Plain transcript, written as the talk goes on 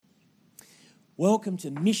Welcome to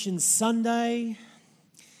Mission Sunday,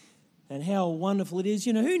 and how wonderful it is.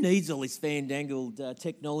 You know, who needs all this fandangled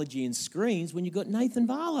technology and screens when you've got Nathan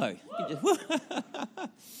Barlow?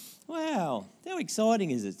 Wow, how exciting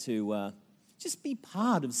is it to just be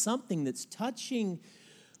part of something that's touching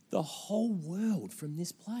the whole world from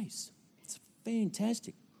this place? It's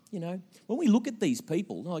fantastic. You know, when we look at these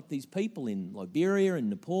people, like these people in Liberia and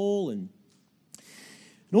Nepal and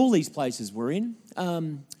all these places we're in,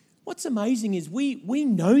 what's amazing is we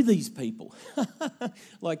know these people.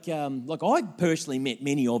 like I personally met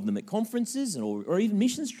many of them at conferences or even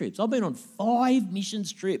mission trips. I've been on 5 mission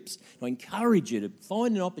trips. I encourage you to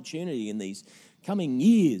find an opportunity in these coming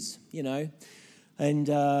years, you know, and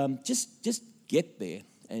just get there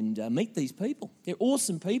and meet these people. They're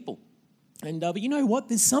awesome people. And but you know what?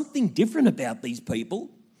 There's something different about these people.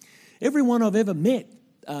 Everyone I've ever met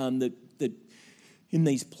that in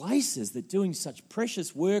these places that doing such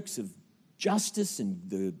precious works of justice and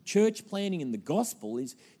the church planting and the gospel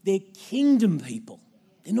is they're kingdom people.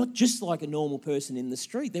 They're not just like a normal person in the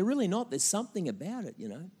street. They're really not. There's something about it, you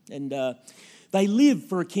know. And they live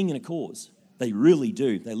for a king and a cause. They really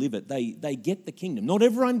do. They live it. They get the kingdom. Not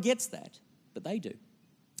everyone gets that, but they do.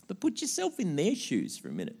 But put yourself in their shoes for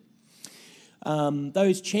a minute.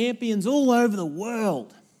 Those champions all over the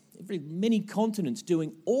world, many continents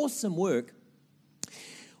doing awesome work.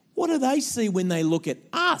 What do they see when they look at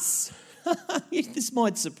us? This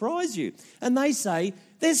might surprise you. And they say,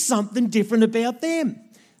 there's something different about them.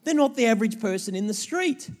 They're not the average person in the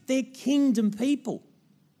street. They're kingdom people.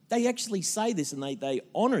 They actually say this and they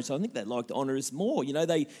honour us. I think they'd like to honour us more. You know,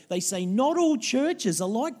 they say not all churches are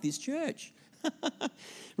like this church.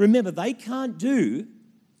 Remember, they can't do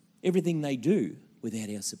everything they do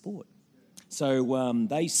without our support. So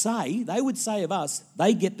they would say of us,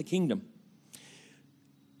 they get the kingdom.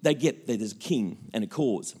 They get that there's a king and a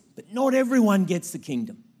cause. But not everyone gets the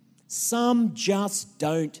kingdom. Some just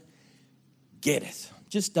don't get it.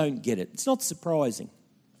 Just don't get it. It's not surprising.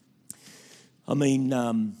 I mean,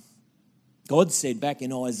 God said back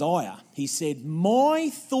in Isaiah, he said, my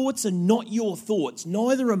thoughts are not your thoughts,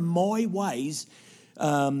 neither are my ways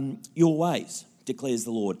your ways, declares the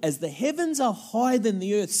Lord. As the heavens are higher than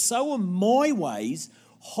the earth, so are my ways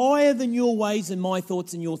higher than your ways and my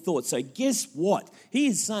thoughts and your thoughts. So guess what? He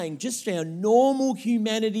is saying just our normal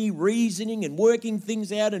humanity, reasoning and working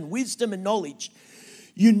things out and wisdom and knowledge,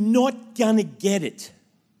 you're not going to get it.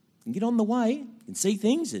 You can get on the way, you can see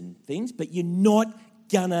things, but you're not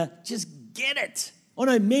going to just get it. I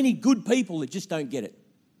know many good people that just don't get it,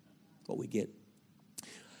 what we get.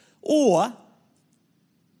 Or a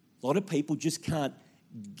lot of people just can't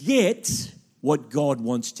get what God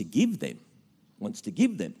wants to give them.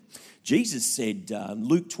 Jesus said,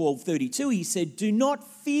 Luke 12:32, he said, do not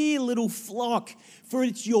fear, little flock, for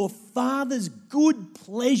it's your Father's good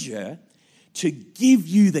pleasure to give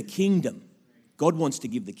you the kingdom. God wants to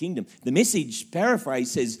give the kingdom. The Message paraphrase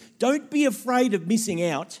says, don't be afraid of missing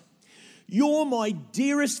out. You're my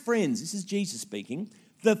dearest friends. This is Jesus speaking.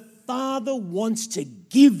 The Father wants to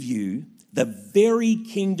give you the very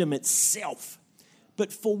kingdom itself.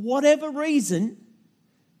 But for whatever reason,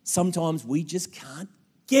 sometimes we just can't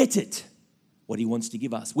get it, what he wants to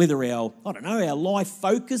give us. Whether our life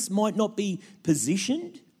focus might not be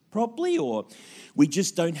positioned properly, or we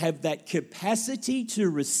just don't have that capacity to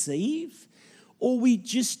receive, or we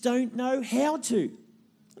just don't know how to.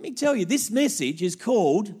 Let me tell you, this message is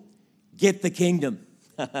called Get the Kingdom.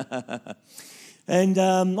 And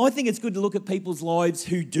I think it's good to look at people's lives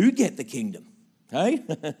who do get the kingdom. Okay?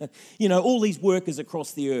 You know, all these workers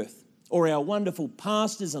across the earth, or our wonderful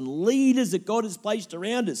pastors and leaders that God has placed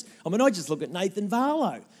around us. I mean, I just look at Nathan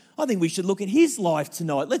Barlow. I think we should look at his life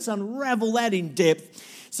tonight. Let's unravel that in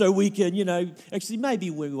depth so we can, you know, actually maybe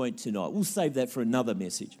we won't tonight. We'll save that for another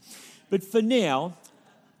message. But for now,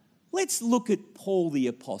 let's look at Paul the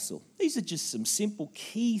Apostle. These are just some simple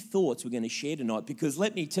key thoughts we're going to share tonight, because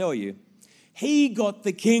let me tell you, he got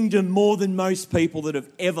the kingdom more than most people that have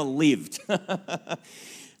ever lived.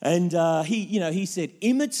 And he said,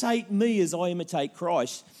 imitate me as I imitate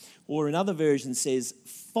Christ. Or another version says,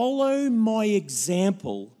 follow my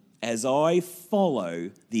example as I follow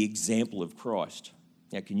the example of Christ.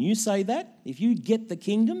 Now, can you say that? If you get the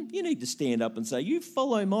kingdom, you need to stand up and say, you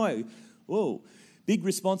follow my, whoa, big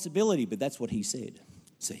responsibility. But that's what he said.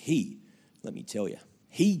 So let me tell you,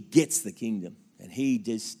 he gets the kingdom. And he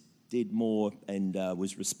just did more and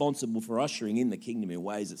was responsible for ushering in the kingdom in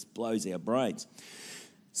ways that blows our brains.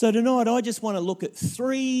 So tonight, I just want to look at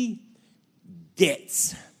 3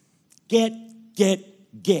 gets. Get.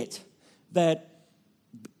 That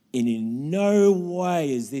in no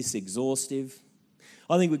way is this exhaustive.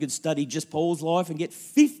 I think we could study just Paul's life and get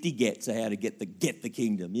 50 gets of how to get the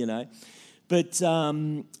kingdom, you know. But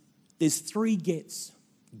there's 3 gets.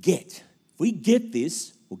 Get. If we get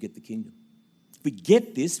this, we'll get the kingdom. If we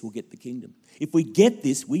get this, we'll get the kingdom. If we get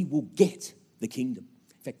this, we will get the kingdom.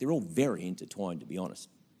 In fact, they're all very intertwined, to be honest.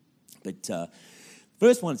 But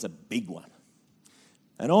first one's a big one.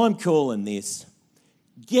 And I'm calling this,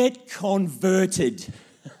 get converted.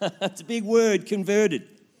 It's a big word, converted.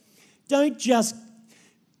 Don't just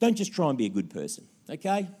try and be a good person,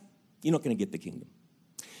 okay? You're not going to get the kingdom.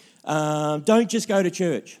 Don't just go to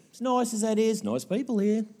church. As nice as that is, nice people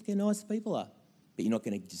here, yeah, nice people are. But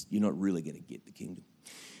you're not really going to get the kingdom.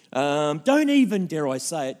 Don't even, dare I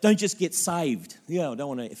say it, don't just get saved. Yeah, I don't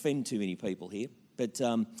want to offend too many people here. But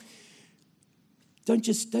don't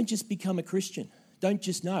just become a Christian. Don't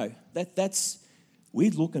just know.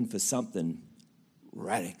 We're looking for something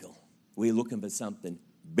radical. We're looking for something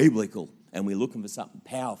biblical, and we're looking for something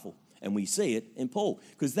powerful, and we see it in Paul.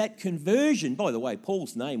 Because that conversion, by the way,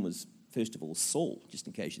 Paul's name was, first of all, Saul, just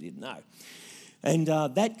in case you didn't know. And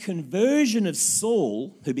that conversion of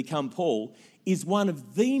Saul, who became Paul, is one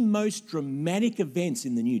of the most dramatic events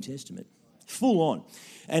in the New Testament, full on.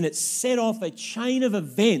 And it set off a chain of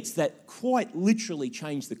events that quite literally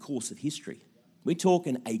changed the course of history. We're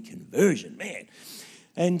talking a conversion, man.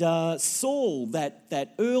 And Saul,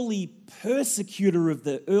 that early persecutor of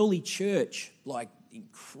the early church, like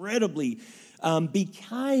incredibly,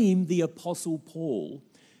 became the Apostle Paul,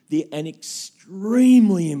 an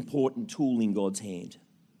extremely important tool in God's hand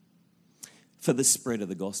for the spread of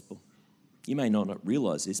the gospel. You may not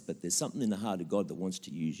realise this, but there's something in the heart of God that wants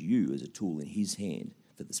to use you as a tool in his hand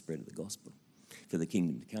for the spread of the gospel, for the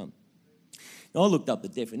kingdom to come. Now, I looked up the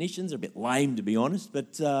definitions. They're a bit lame, to be honest,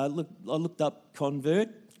 but I looked up convert.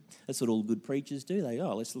 That's what all good preachers do.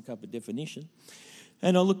 Let's look up a definition.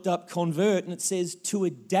 And I looked up convert, and it says to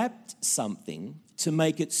adapt something to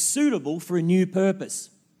make it suitable for a new purpose.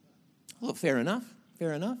 Well, fair enough.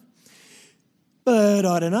 But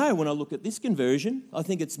I don't know, when I look at this conversion, I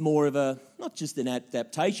think it's more of not just an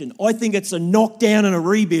adaptation, I think it's a knockdown and a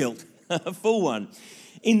rebuild, a full one.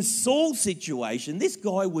 In Saul's situation, this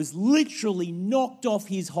guy was literally knocked off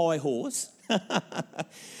his high horse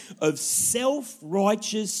of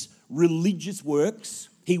self-righteous religious works.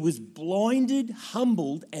 He was blinded,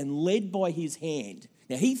 humbled, and led by his hand.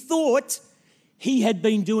 Now, he thought he had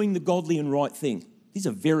been doing the godly and right thing. He's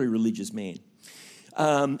a very religious man.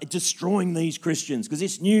 Destroying these Christians, because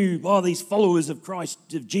these followers of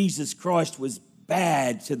Jesus Christ was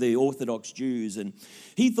bad to the Orthodox Jews, and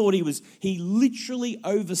he thought he literally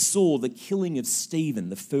oversaw the killing of Stephen,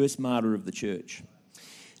 the first martyr of the church.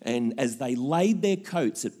 And as they laid their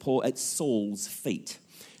coats at Saul's feet,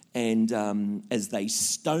 and as they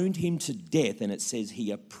stoned him to death, and it says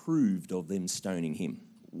he approved of them stoning him.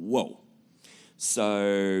 Whoa.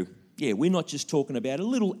 So, yeah, we're not just talking about a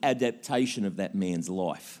little adaptation of that man's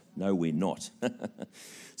life. No, we're not.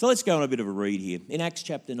 So let's go on a bit of a read here. In Acts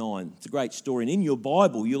chapter 9, it's a great story. And in your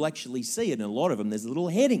Bible, you'll actually see it. In a lot of them, there's a little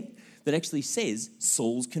heading that actually says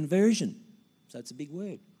Saul's conversion. So it's a big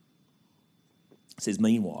word. It says,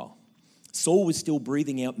 meanwhile, Saul was still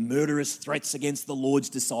breathing out murderous threats against the Lord's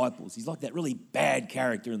disciples. He's like that really bad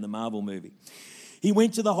character in the Marvel movie. He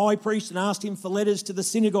went to the high priest and asked him for letters to the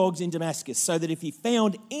synagogues in Damascus, so that if he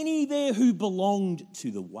found any there who belonged to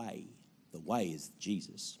the way is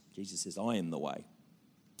Jesus. Jesus says, I am the way.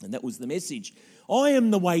 And that was the message. I am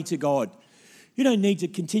the way to God. You don't need to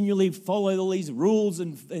continually follow all these rules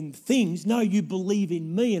and things. No, you believe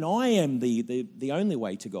in me, and I am the only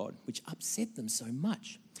way to God, which upset them so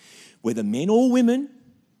much. Whether men or women,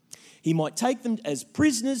 he might take them as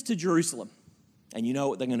prisoners to Jerusalem. And you know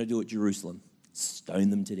what they're going to do at Jerusalem? Stone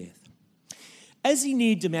them to death. As he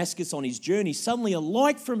neared Damascus on his journey, suddenly a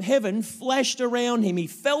light from heaven flashed around him. He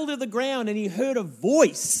fell to the ground and he heard a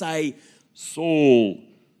voice say, Saul,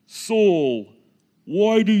 Saul,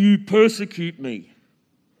 why do you persecute me?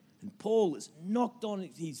 And Paul is knocked on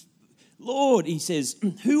his Lord. He says,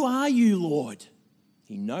 who are you, Lord?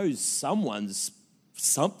 He knows someone's.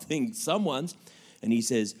 And he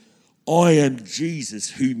says, I am Jesus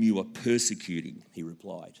whom you are persecuting, he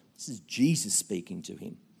replied. This is Jesus speaking to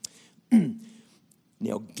him.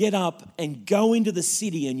 Now get up and go into the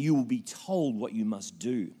city and you will be told what you must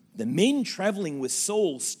do. The men traveling with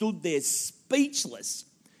Saul stood there speechless.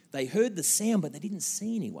 They heard the sound, but they didn't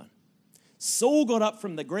see anyone. Saul got up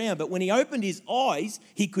from the ground, but when he opened his eyes,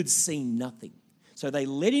 he could see nothing. So they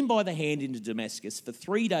led him by the hand into Damascus. For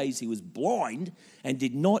 3 days he was blind and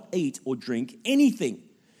did not eat or drink anything.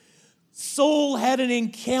 Saul had an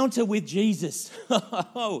encounter with Jesus.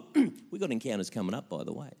 We've got encounters coming up, by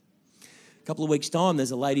the way. A couple of weeks' time,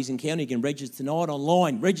 there's a ladies' encounter. You can register tonight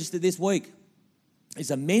online. Register this week.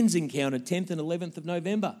 There's a men's encounter, 10th and 11th of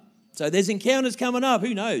November. So there's encounters coming up.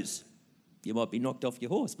 Who knows? You might be knocked off your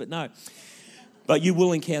horse, but no. But you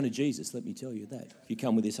will encounter Jesus, let me tell you that, if you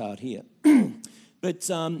come with this heart here. But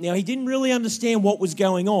now he didn't really understand what was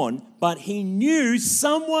going on, but he knew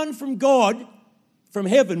someone from God, from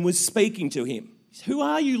heaven, was speaking to him. Who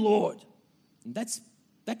are you, Lord? And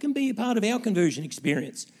that can be a part of our conversion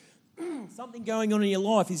experience. Something going on in your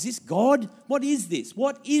life. Is this God? What is this?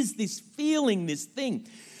 What is this feeling, this thing?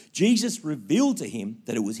 Jesus revealed to him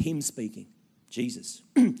that it was him speaking. Jesus.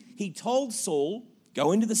 He told Saul,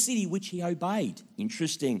 go into the city, which he obeyed.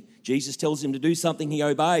 Interesting. Jesus tells him to do something, he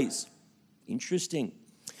obeys. Interesting.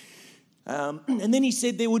 And then he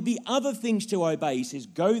said there would be other things to obey. He says,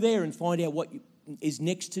 go there and find out what is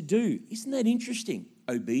next to do. Isn't that interesting?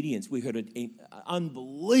 Obedience. We heard an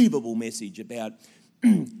unbelievable message about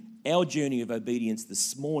our journey of obedience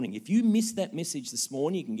this morning. If you missed that message this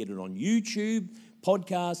morning, you can get it on YouTube,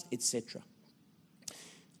 podcast, etc.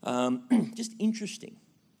 Just interesting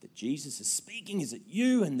that Jesus is speaking. Is it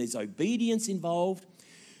you? And there's obedience involved.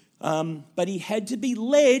 But he had to be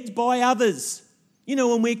led by others. You know,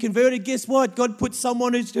 when we're converted, guess what? God puts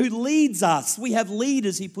someone who leads us. We have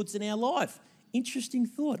leaders he puts in our life. Interesting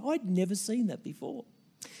thought. I'd never seen that before.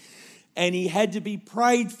 And he had to be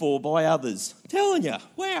prayed for by others. I'm telling you,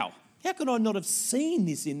 wow, how could I not have seen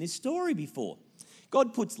this in this story before?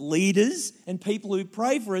 God puts leaders and people who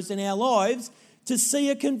pray for us in our lives to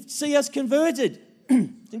see us converted.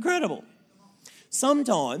 It's incredible.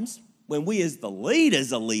 Sometimes when we as the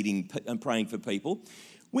leaders are leading and praying for people,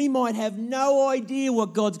 we might have no idea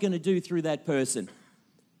what God's going to do through that person.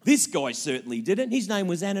 This guy certainly didn't. His name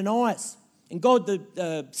was Ananias. And God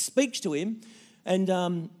speaks to him and,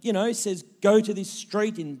 says, go to this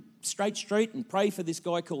straight street and pray for this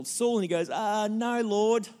guy called Saul. And he goes, no,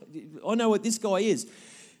 Lord, I know what this guy is.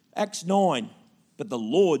 Acts 9, but the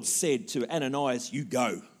Lord said to Ananias, you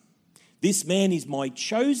go. This man is my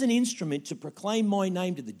chosen instrument to proclaim my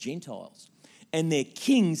name to the Gentiles and their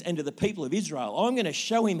kings and to the people of Israel. I'm going to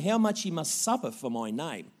show him how much he must suffer for my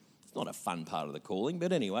name. It's not a fun part of the calling,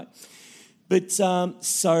 but anyway. But so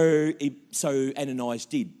Ananias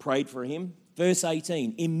did, prayed for him. Verse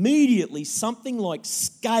 18, immediately something like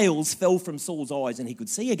scales fell from Saul's eyes and he could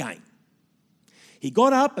see again. He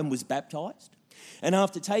got up and was baptized. And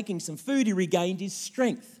after taking some food, he regained his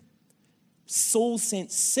strength. Saul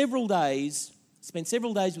spent several days with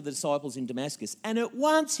the disciples in Damascus, and at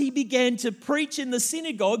once he began to preach in the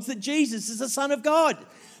synagogues that Jesus is the Son of God.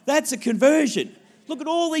 That's a conversion. Look at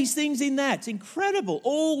all these things in that. It's incredible.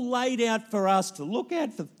 All laid out for us to look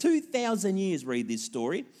at for 2,000 years, read this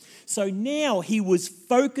story. So now he was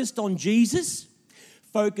focused on Jesus,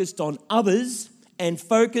 focused on others, and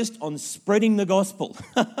focused on spreading the gospel.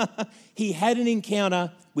 He had an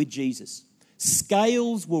encounter with Jesus.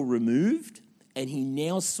 Scales were removed, and he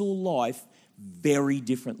now saw life very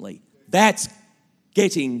differently. That's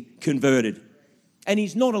getting converted. And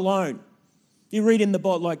he's not alone. You read in the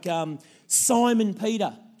Bible, like Simon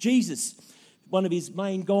Peter, Jesus, one of his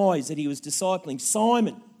main guys that he was discipling,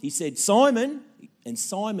 Simon. He said, Simon, and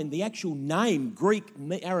Simon, the actual name, Greek,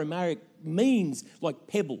 Aramaic, means like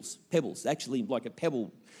pebbles, actually like a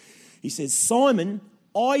pebble. He says, Simon,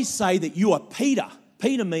 I say that you are Peter.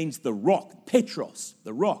 Peter means the rock, Petros,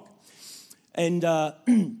 the rock. And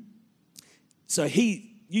so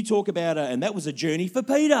you talk about, and that was a journey for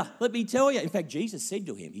Peter, let me tell you. In fact, Jesus said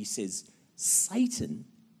to him, he says, Satan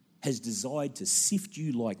has desired to sift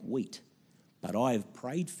you like wheat, but I have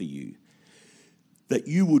prayed for you that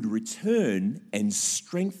you would return and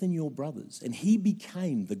strengthen your brothers. And he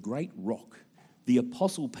became the great rock, the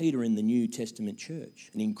Apostle Peter in the New Testament church,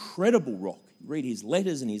 an incredible rock. Read his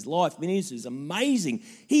letters and his life ministry is amazing.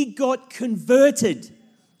 He got converted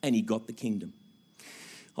and he got the kingdom.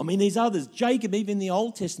 I mean, there's others. Jacob, even in the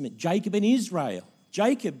Old Testament, Jacob in Israel.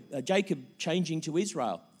 Jacob changing to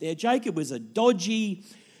Israel. There, Jacob was a dodgy,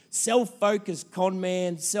 self-focused con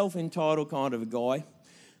man, self-entitled kind of a guy.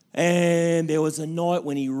 And there was a night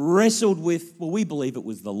when he wrestled with, well, we believe it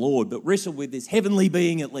was the Lord, but wrestled with this heavenly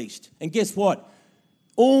being at least. And guess what?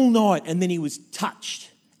 All night, and then he was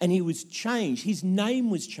touched and he was changed. His name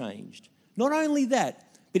was changed. Not only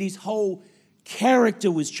that, but his whole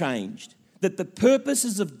character was changed. That the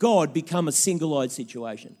purposes of God become a single-eyed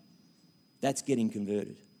situation. That's getting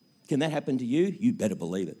converted. Can that happen to you? You better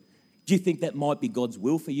believe it. Do you think that might be God's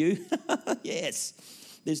will for you? Yes.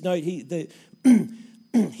 There's no...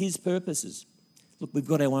 His purposes. Look, we've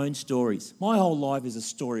got our own stories. My whole life is a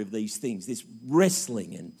story of these things, this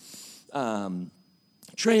wrestling and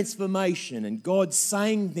transformation and God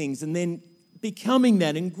saying things and then becoming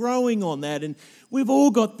that and growing on that. And we've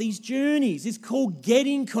all got these journeys. It's called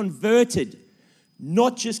getting converted,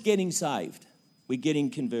 not just getting saved. We're getting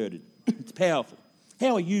converted. It's powerful.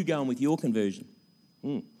 How are you going with your conversion?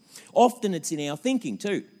 Often it's in our thinking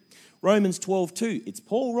too. Romans 12:2. It's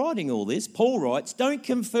Paul writing all this. Paul writes, don't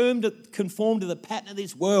conform to the pattern of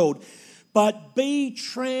this world, but be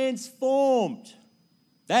transformed.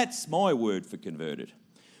 That's my word for converted.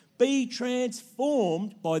 Be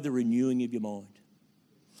transformed by the renewing of your mind.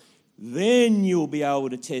 Then you'll be able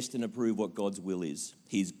to test and approve what God's will is.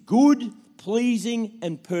 His good, pleasing,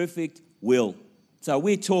 and perfect will. So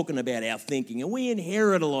we're talking about our thinking, and we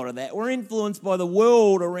inherit a lot of that. We're influenced by the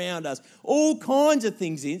world around us, all kinds of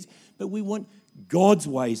things in, but we want God's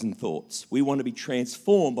ways and thoughts. We want to be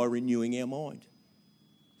transformed by renewing our mind.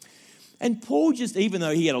 And Paul just, even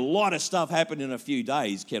though he had a lot of stuff happen in a few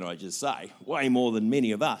days, can I just say, way more than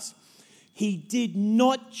many of us, he did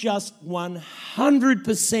not just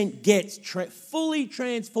 100% get fully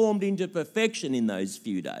transformed into perfection in those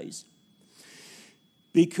few days.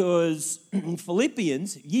 Because in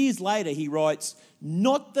Philippians, years later, he writes,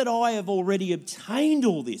 not that I have already obtained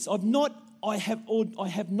all this. I have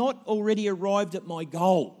not already arrived at my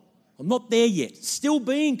goal. I'm not there yet. Still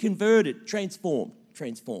being converted, transformed.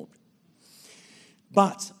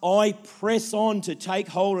 But I press on to take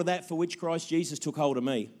hold of that for which Christ Jesus took hold of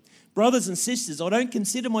me. Brothers and sisters, I don't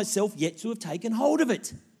consider myself yet to have taken hold of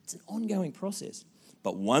it. It's an ongoing process.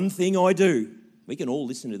 But one thing I do, we can all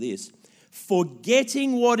listen to this,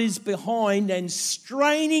 forgetting what is behind and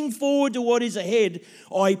straining forward to what is ahead,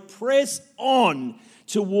 I press on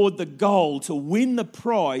toward the goal to win the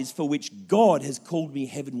prize for which God has called me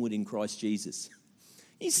heavenward in Christ Jesus.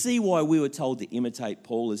 You see why we were told to imitate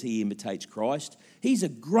Paul as he imitates Christ? He's a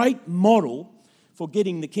great model for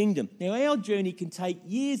getting the kingdom. Now, our journey can take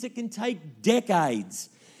years, it can take decades.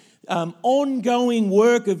 Ongoing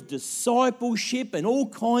work of discipleship and all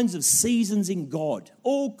kinds of seasons in God,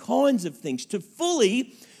 all kinds of things to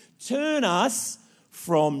fully turn us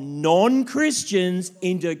from non-Christians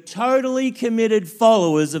into totally committed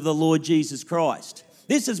followers of the Lord Jesus Christ.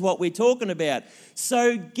 This is what we're talking about.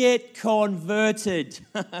 So get converted.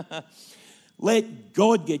 Let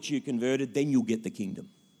God get you converted, then you'll get the kingdom.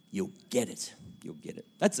 You'll get it.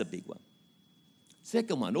 That's a big one.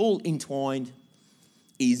 Second one, all entwined,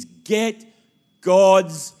 is get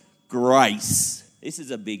God's grace. This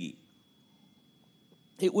is a biggie.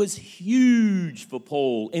 It was huge for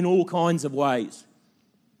Paul in all kinds of ways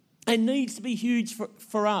and needs to be huge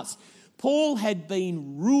for us. Paul had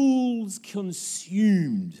been rules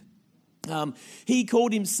consumed. He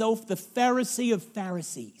called himself the Pharisee of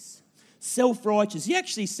Pharisees, self-righteous. He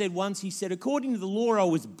actually said once, according to the law, I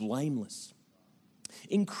was blameless.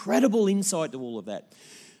 Incredible insight to all of that.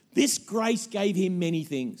 This grace gave him many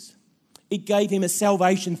things. It gave him a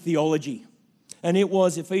salvation theology. And it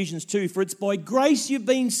was Ephesians 2, for it's by grace you've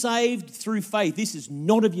been saved through faith. This is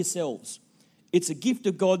not of yourselves. It's a gift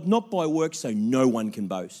of God, not by works, so no one can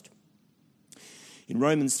boast. In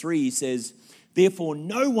Romans 3, he says, therefore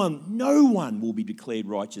no one will be declared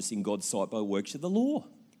righteous in God's sight by works of the law.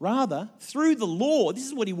 Rather, through the law, this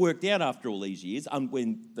is what he worked out after all these years,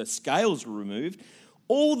 when the scales were removed,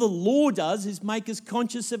 all the law does is make us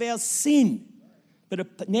conscious of our sin.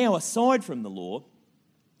 But now, aside from the law,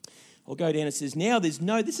 I'll go down, it says,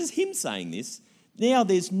 this is him saying this, now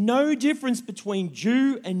there's no difference between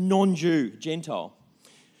Jew and non-Jew, Gentile.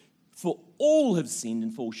 For all have sinned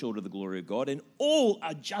and fall short of the glory of God, and all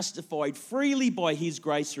are justified freely by his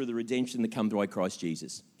grace through the redemption that comes by Christ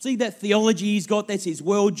Jesus. See that theology he's got, that's his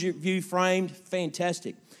worldview framed,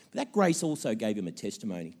 fantastic. But that grace also gave him a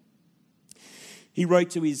testimony. He wrote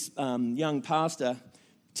to his young pastor,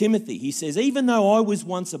 Timothy, he says, even though I was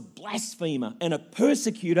once a blasphemer and a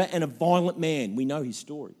persecutor and a violent man, we know his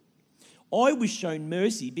story, I was shown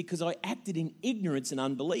mercy because I acted in ignorance and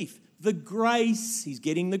unbelief. The grace, he's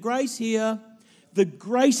getting the grace here, the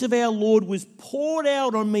grace of our Lord was poured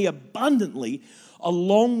out on me abundantly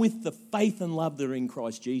along with the faith and love that are in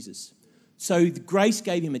Christ Jesus. So the grace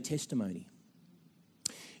gave him a testimony.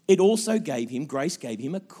 It also gave him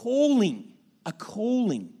a calling. A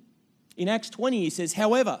calling. In Acts 20, he says,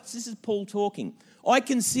 however, this is Paul talking, I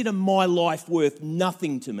consider my life worth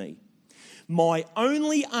nothing to me. My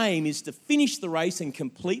only aim is to finish the race and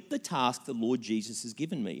complete the task the Lord Jesus has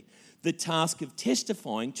given me, the task of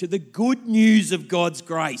testifying to the good news of God's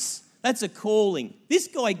grace. That's a calling. This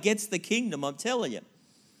guy gets the kingdom, I'm telling you.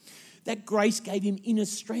 That grace gave him inner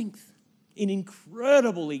strength in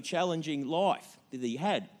incredibly challenging life that he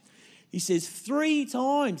had. He says, 3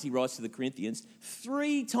 times, he writes to the Corinthians,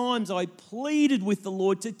 3 times I pleaded with the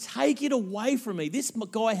Lord to take it away from me. This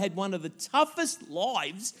guy had one of the toughest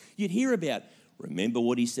lives you'd hear about. Remember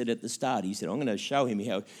what he said at the start. He said, I'm going to show him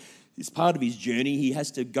how it's part of his journey. He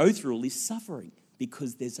has to go through all this suffering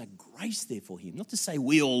because there's a grace there for him. Not to say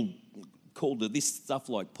we all called to this stuff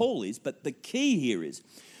like Paul is, but the key here is,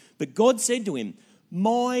 but God said to him,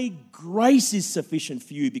 my grace is sufficient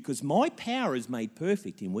for you because my power is made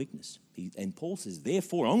perfect in weakness. And Paul says,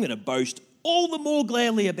 therefore, I'm going to boast all the more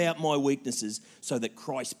gladly about my weaknesses so that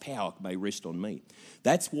Christ's power may rest on me.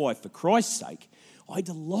 That's why, for Christ's sake, I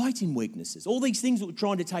delight in weaknesses. All these things that were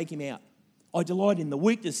trying to take him out. I delight in the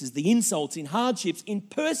weaknesses, the insults, in hardships, in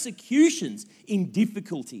persecutions, in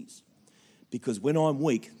difficulties. Because when I'm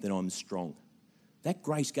weak, then I'm strong. That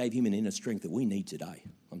grace gave him an inner strength that we need today.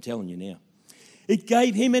 I'm telling you now. It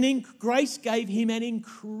gave him grace gave him an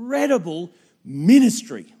incredible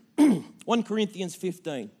ministry. 1 Corinthians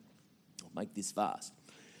 15. I'll make this fast.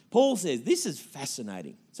 Paul says, this is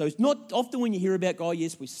fascinating. So it's not often when you hear about God,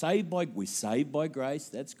 yes, we're saved by grace,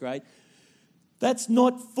 that's great. That's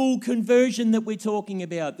not full conversion that we're talking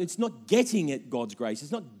about. It's not getting at God's grace.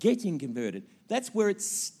 It's not getting converted. That's where it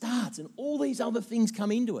starts, and all these other things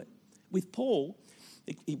come into it. With Paul,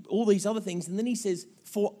 all these other things, and then he says,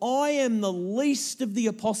 for I am the least of the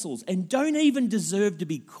apostles and don't even deserve to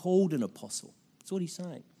be called an apostle. That's what he's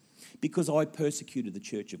saying. Because I persecuted the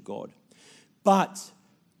church of God. But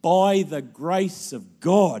by the grace of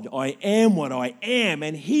God, I am what I am,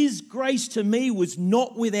 and his grace to me was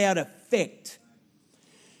not without effect.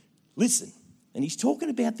 Listen, and he's talking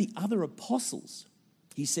about the other apostles.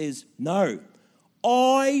 He says, no,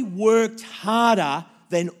 I worked harder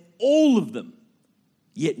than all of them,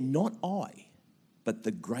 yet not I, but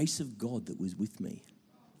the grace of God that was with me.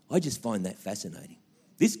 I just find that fascinating.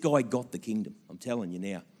 This guy got the kingdom, I'm telling you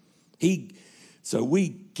now. So we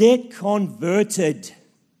get converted.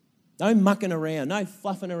 No mucking around, no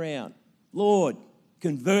fluffing around. Lord,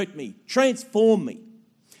 convert me, transform me.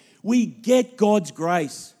 We get God's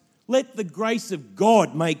grace. Let the grace of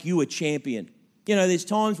God make you a champion. You know, there's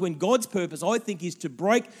times when God's purpose, I think, is to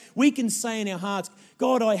break. We can say in our hearts,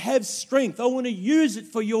 God, I have strength. I want to use it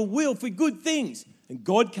for your will, for good things. And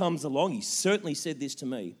God comes along. He certainly said this to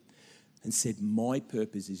me and said, my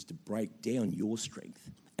purpose is to break down your strength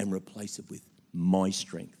and replace it with my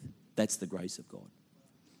strength. That's the grace of God.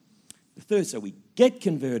 The third, so we get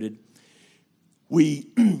converted,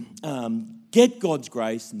 we get God's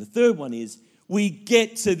grace, and the third one is we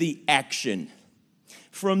get to the action.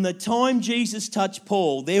 From the time Jesus touched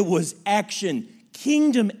Paul, there was action,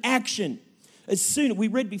 kingdom action. We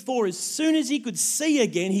read before, as soon as he could see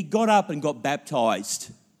again, he got up and got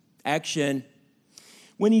baptized. Action.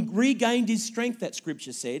 When he regained his strength, that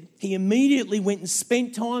scripture said, he immediately went and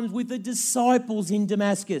spent time with the disciples in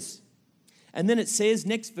Damascus. And then it says,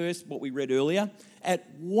 next verse, what we read earlier, at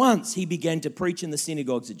once he began to preach in the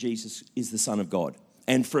synagogues that Jesus is the Son of God.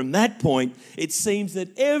 And from that point, it seems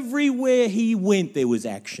that everywhere he went, there was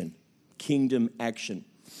action, kingdom action.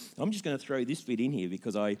 I'm just going to throw this bit in here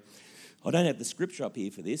because I don't have the scripture up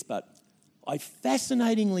here for this, but I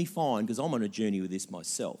fascinatingly find, because I'm on a journey with this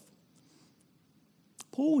myself,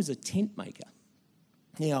 Paul was a tent maker.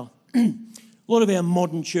 Now, a lot of our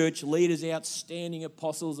modern church leaders, outstanding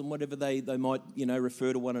apostles and whatever they might,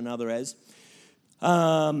 refer to one another as,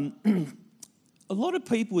 a lot of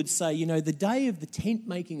people would say, the day of the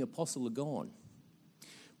tent-making apostle are gone.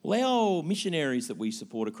 Well, our missionaries that we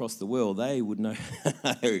support across the world, they would know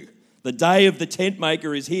the day of the tent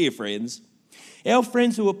maker is here, friends. Our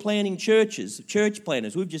friends who are planning churches, church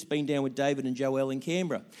planners, we've just been down with David and Joelle in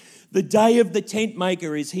Canberra. The day of the tent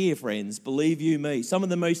maker is here, friends, believe you me. Some of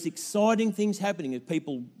the most exciting things happening are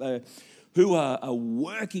people who are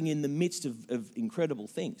working in the midst of incredible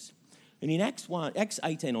things. And in Acts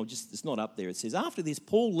 18, it's not up there, it says, after this,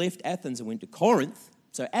 Paul left Athens and went to Corinth.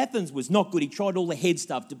 So Athens was not good. He tried all the head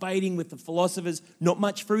stuff, debating with the philosophers, not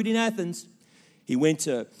much fruit in Athens. He went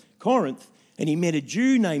to Corinth and he met a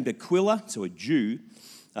Jew named Aquila, so a Jew,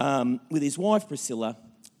 with his wife Priscilla.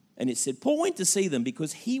 And it said, Paul went to see them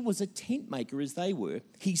because he was a tent maker as they were.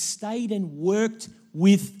 He stayed and worked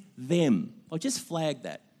with them. I just flagged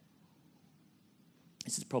that.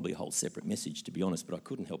 This is probably a whole separate message, to be honest, but I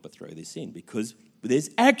couldn't help but throw this in because there's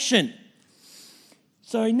action.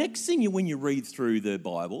 So next thing, when you read through the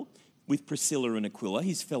Bible with Priscilla and Aquila,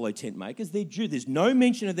 his fellow tent makers, they're Jew. There's no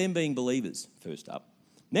mention of them being believers, first up.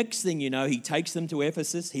 Next thing you know, he takes them to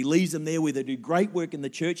Ephesus. He leaves them there where they do great work in the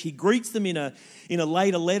church. He greets them in a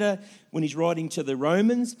later letter when he's writing to the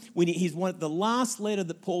Romans. The last letter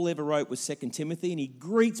that Paul ever wrote was 2 Timothy, and he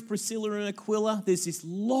greets Priscilla and Aquila. There's this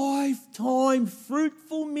lifetime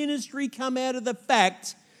fruitful ministry come out of the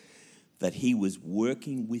fact that he was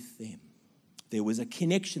working with them. There was a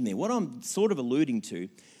connection there. What I'm sort of alluding to,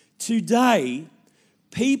 today,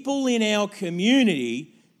 people in our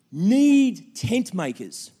community need tent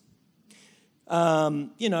makers.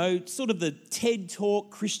 Sort of the TED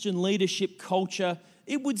Talk, Christian leadership culture,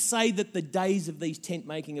 it would say that the days of these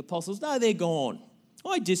tent-making apostles, no, they're gone.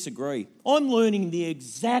 I disagree. I'm learning the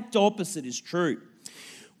exact opposite is true.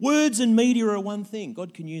 Words and media are one thing.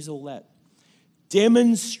 God can use all that.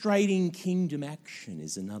 Demonstrating kingdom action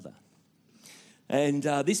is another. And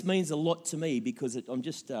this means a lot to me because I'm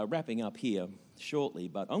just wrapping up here shortly,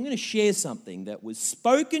 but I'm going to share something that was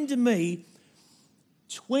spoken to me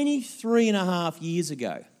 23 and a half years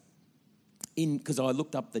ago because I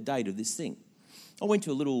looked up the date of this thing. I went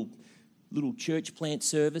to a little church plant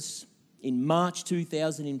service in March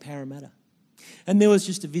 2000 in Parramatta. And there was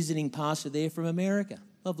just a visiting pastor there from America.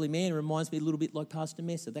 Lovely man, reminds me a little bit like Pastor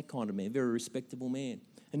Messer, that kind of man, very respectable man.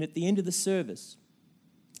 And at the end of the service,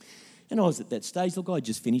 and I was at that stage, look, I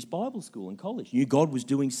just finished Bible school in college. Knew God was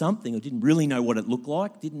doing something. I didn't really know what it looked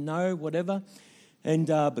like, didn't know, whatever.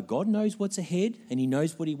 But God knows what's ahead, and he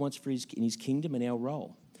knows what he wants in his kingdom and our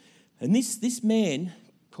role. And this man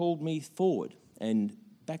called me forward, and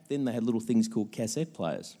back then they had little things called cassette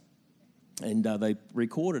players, and they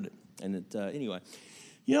recorded it. And anyway,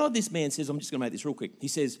 you know what this man says? I'm just going to make this real quick. He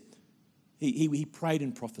says, he prayed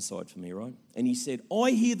and prophesied for me, right? And he said, I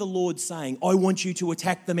hear the Lord saying, I want you to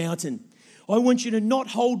attack the mountain. I want you to not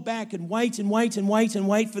hold back and wait and wait and wait and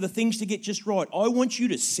wait for the things to get just right. I want you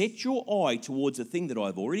to set your eye towards a thing that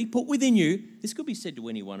I've already put within you. This could be said to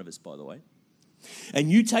any one of us, by the way. And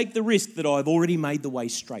you take the risk that I've already made the way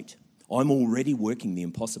straight. I'm already working the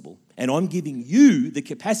impossible. And I'm giving you the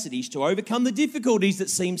capacities to overcome the difficulties that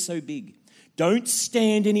seem so big. Don't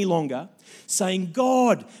stand any longer saying,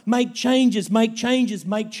 God, make changes, make changes,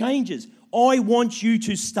 make changes. I want you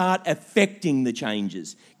to start affecting the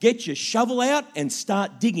changes. Get your shovel out and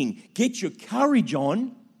start digging. Get your courage,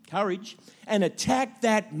 and attack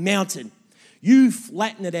that mountain. You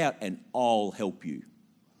flatten it out and I'll help you.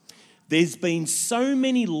 There's been so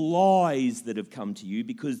many lies that have come to you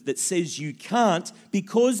that says you can't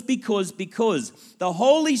because. The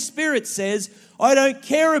Holy Spirit says, I don't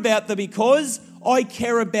care about the because, I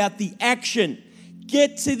care about the action.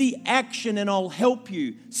 Get to the action and I'll help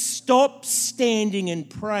you. Stop standing and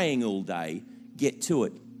praying all day. Get to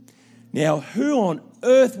it. Now, who on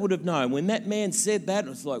earth would have known when that man said that? It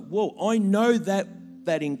was like, whoa, I know that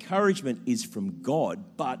encouragement is from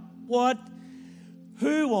God, but what?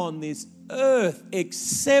 Who on this earth,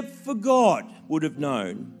 except for God, would have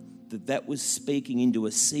known that was speaking into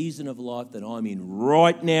a season of life that I'm in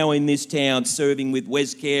right now in this town, serving with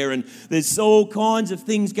Westcare, and there's all kinds of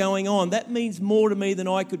things going on. That means more to me than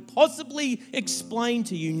I could possibly explain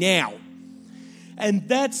to you now. And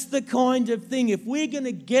that's the kind of thing, if we're going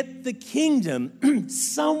to get the kingdom,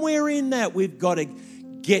 somewhere in that we've got to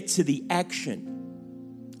get to the action.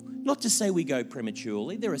 Not to say we go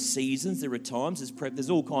prematurely. There are seasons, there are times,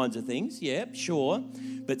 there's all kinds of things. Yeah, sure.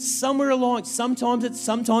 But somewhere along, sometimes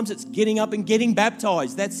it's getting up and getting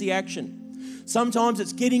baptized. That's the action. Sometimes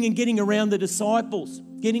it's getting around the disciples,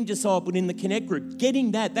 getting discipled in the connect group,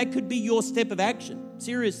 getting that. That could be your step of action.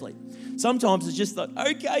 Seriously. Sometimes it's just like,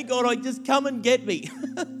 okay, God, just come and get me.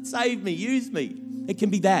 Save me, use me. It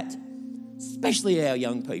can be that, especially our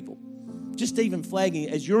young people. Just even flagging,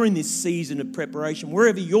 as you're in this season of preparation,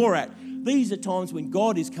 wherever you're at, these are times when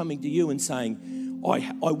God is coming to you and saying,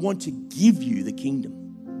 I want to give you the kingdom.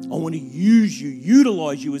 I want to use you,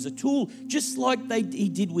 utilize you as a tool, just like he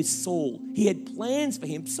did with Saul. He had plans for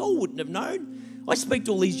him. Saul wouldn't have known. I speak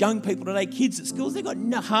to all these young people today, kids at schools, they've got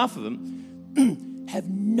half of them have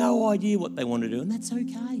no idea what they want to do, and that's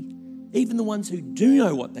okay. Even the ones who do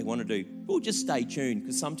know what they want to do, we'll just stay tuned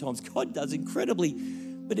because sometimes God does incredibly.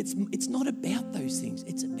 But it's not about those things.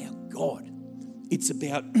 It's about God. It's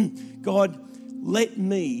about, God, let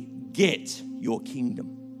me get your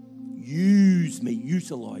kingdom. Use me,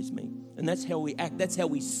 utilize me. And that's how we act. That's how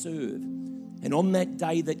we serve. And on that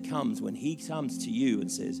day that comes, when he comes to you and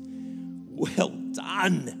says, well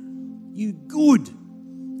done, you good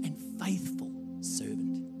and faithful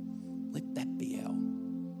servant. Let that be our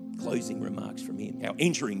closing remarks from him. Our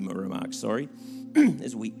entering remarks,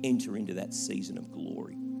 as we enter into that season of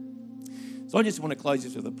glory. So I just want to close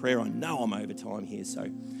this with a prayer. I know I'm over time here, so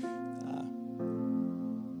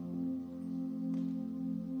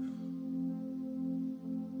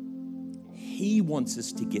He wants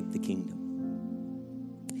us to get the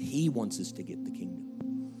kingdom. He wants us to get the kingdom.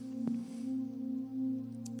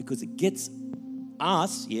 Because it gets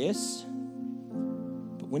us, yes,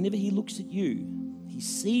 but whenever he looks at you, he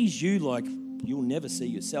sees you like you'll never see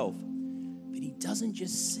yourself. But he doesn't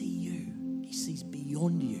just see you, he sees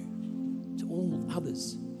beyond you to all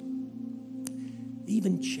others.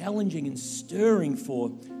 Even challenging and stirring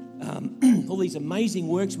for all these amazing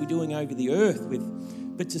works we're doing over the earth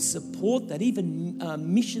but to support that, even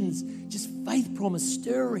missions, just faith promise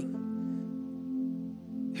stirring.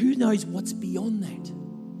 Who knows what's beyond that?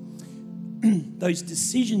 Those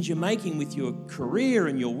decisions you're making with your career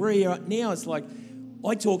and your where you're at now, it's like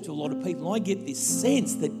I talk to a lot of people and I get this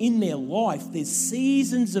sense that in their life there's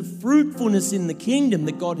seasons of fruitfulness in the kingdom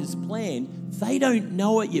that God has planned. They don't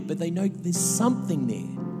know it yet, but they know there's something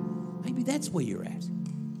there. Maybe that's where you're at.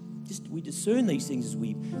 We discern these things as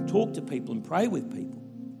we talk to people and pray with people.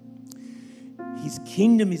 His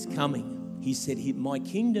kingdom is coming. He said,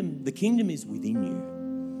 the kingdom is within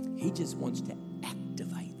you. He just wants to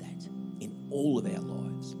activate that in all of our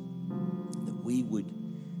lives, that we would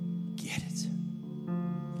get it.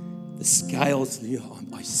 The scales,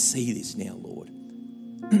 I see this now, Lord.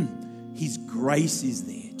 His grace is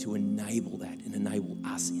there to enable that and enable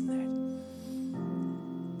us in that,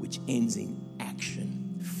 which ends in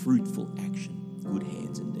action, fruitful action, good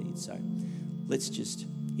hands indeed. So let's just,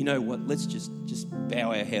 you know what, let's just bow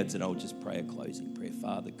our heads and I'll just pray a closing prayer.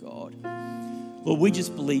 Father God, Lord, we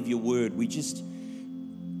just believe your word.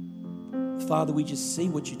 Father, we just see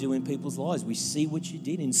what you do in people's lives. We see what you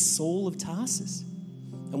did in Saul of Tarsus.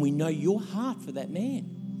 And we know your heart for that man.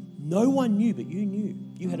 No one knew, but you knew.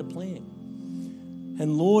 You had a plan.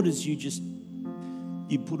 And Lord, as you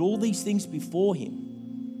put all these things before him,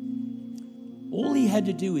 all he had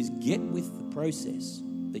to do is get with the process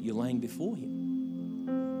that you're laying before him.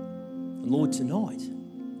 And Lord, tonight,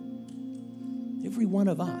 every one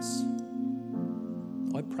of us,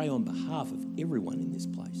 I pray on behalf of everyone in this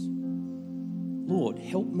place, Lord,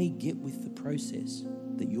 help me get with the process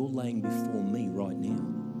that you're laying before me right now.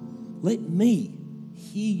 Let me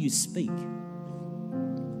hear you speak.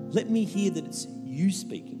 Let me hear that it's you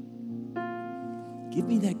speaking. Give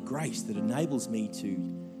me that grace that enables me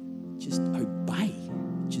to just obey,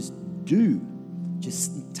 just do,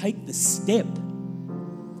 just take the step,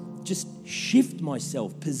 just shift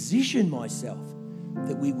myself, position myself,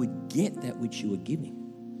 that we would get that which you are giving,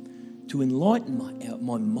 to enlighten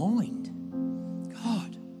my mind.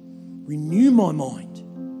 God, renew my mind,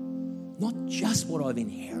 not just what I've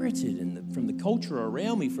inherited from the culture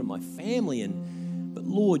around me, from my family, but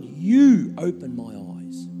Lord, you open my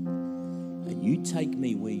eyes and you take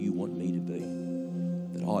me where you want me to be,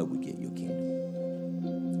 that I would get your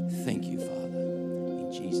kingdom. Thank you, Father,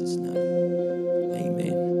 in Jesus' name.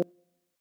 Amen.